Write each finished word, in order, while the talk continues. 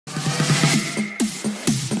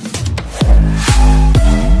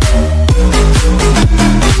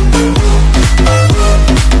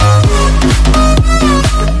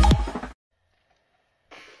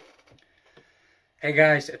Hey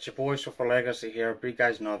guys, it's your boy for Legacy here. Bring you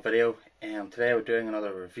guys another video. Today we're doing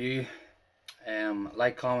another review.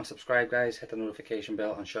 Like, comment, subscribe guys, hit the notification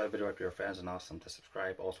bell and share the video with your friends and ask them to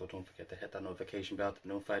subscribe. Also don't forget to hit that notification bell to be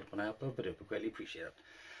notified when I upload a video. We greatly appreciate it.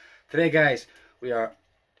 Today guys, we are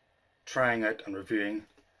trying out and reviewing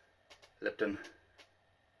Lipton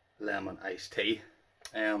lemon iced tea.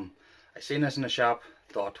 I seen this in the shop,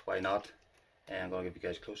 thought why not. And I'm going to give you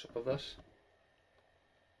guys a close up of this.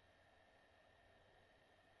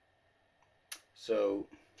 So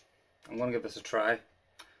I'm going to give this a try.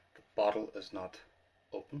 The bottle is not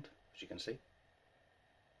opened, as you can see.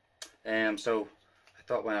 So I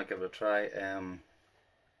thought why not give it a try.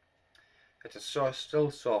 It's a still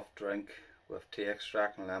soft drink with tea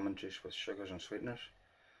extract and lemon juice with sugars and sweeteners.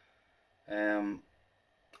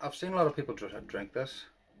 I've seen a lot of people drink this,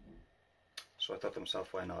 so I thought to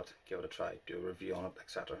myself, why not give it a try, do a review on it,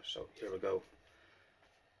 etc. So here we go.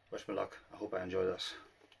 Wish me luck. I hope I enjoy this.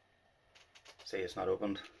 See, it's not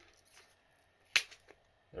opened.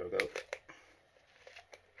 There we go.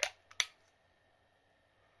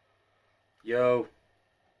 Yo!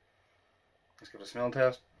 Let's give it a smell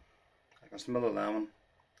test. I can smell the lemon.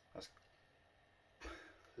 That's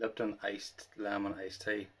Lipton lemon iced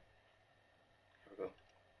tea. Here we go.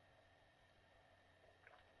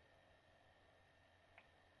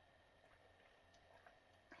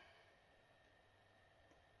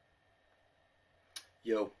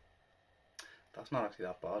 Yo! That's not actually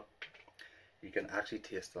that bad. You can actually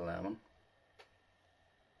taste the lemon.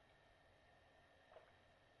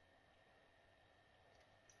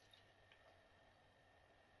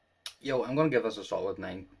 Yo, I'm gonna give this a solid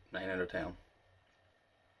 9 out of 10.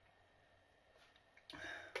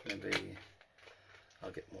 Maybe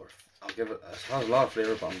I'll get more. I'll give it. It has a lot of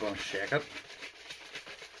flavour, but I'm gonna shake it.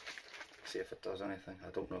 See if it does anything.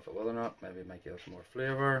 I don't know if it will or not. Maybe it might give us more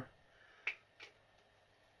flavour.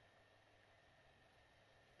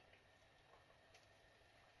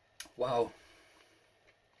 Wow.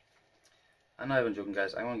 I'm not even joking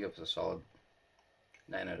guys, I'm going to give this a solid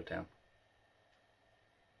 9 out of 10.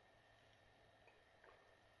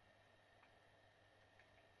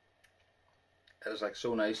 It is like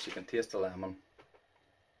so nice, you can taste the lemon.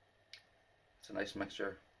 It's a nice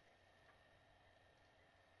mixture.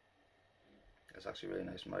 It's actually really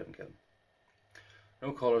nice, I'm not even kidding.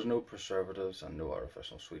 No colours, no preservatives and no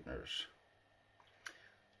artificial sweeteners.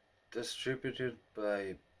 Distributed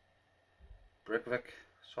by Brickvic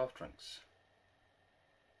soft drinks.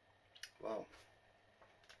 Wow.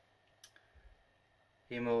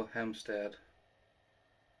 Hemo Hempstead,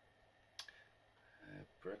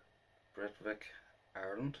 Brickvic,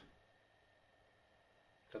 Ireland.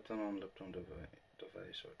 Lipton on Lipton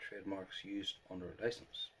device or trademarks used under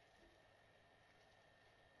license.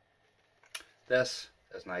 This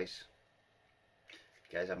is nice.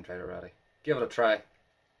 If you guys haven't tried it already, give it a try.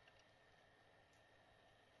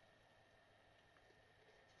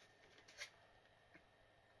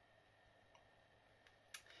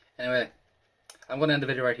 Anyway, I'm going to end the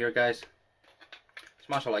video right here guys.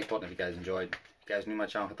 Smash the like button if you guys enjoyed. If you guys new to my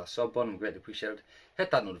channel, hit that sub button, greatly appreciate it.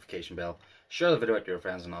 Hit that notification bell. Share the video with your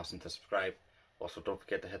friends and ask them to subscribe. Also don't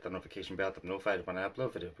forget to hit the notification bell to be notified when I upload a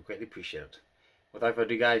video. We greatly appreciate it. Without further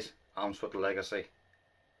ado guys, I'm Swift Legacy.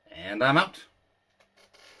 And I'm out.